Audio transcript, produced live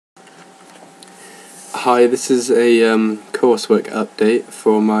Hi, this is a coursework update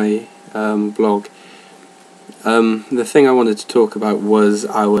for my blog. The thing I wanted to talk about was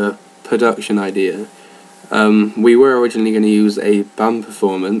our production idea. We were originally going to use a band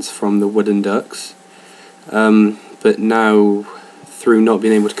performance from the Wooden Ducks, but now, through not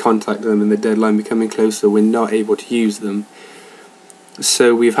being able to contact them and the deadline becoming closer, we're not able to use them.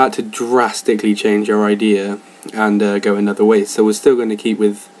 So we've had to drastically change our idea and go another way. So we're still going to keep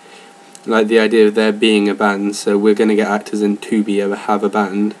with the idea of there being a band, so we're going to get actors in to be able to have a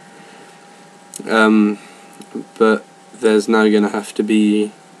band, but there's now going to have to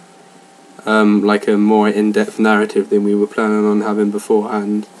be a more in-depth narrative than we were planning on having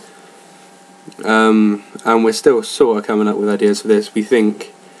beforehand, and we're still sort of coming up with ideas for this. We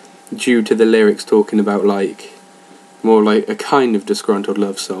think, due to the lyrics talking about more like a kind of disgruntled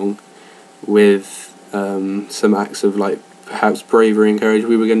love song with some acts of perhaps bravery and courage,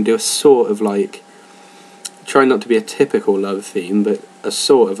 we were going to do a sort of try not to be a typical love theme, but a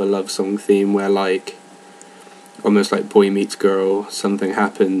sort of a love song theme where almost like boy meets girl, something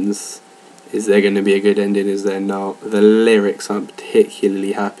happens, is there going to be a good ending, is there not? The lyrics aren't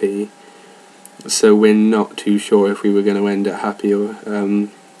particularly happy, so we're not too sure if we were going to end it happy or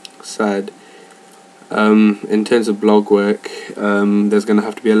sad. In terms of blog work, there's going to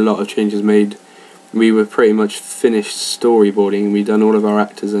have to be a lot of changes made. We were pretty much finished storyboarding. We'd done all of our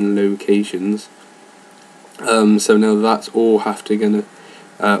actors and locations. So now that's all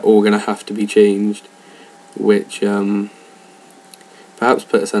gonna have to be changed, which perhaps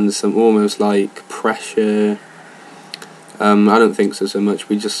put us under some almost pressure. I don't think so much.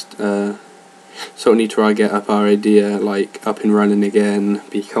 We just sort of need to try to get up our idea up and running again,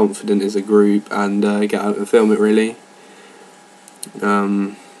 be confident as a group, and get out and film it really.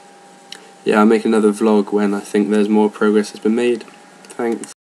 Yeah, I'll make another vlog when I think there's more progress has been made. Thanks.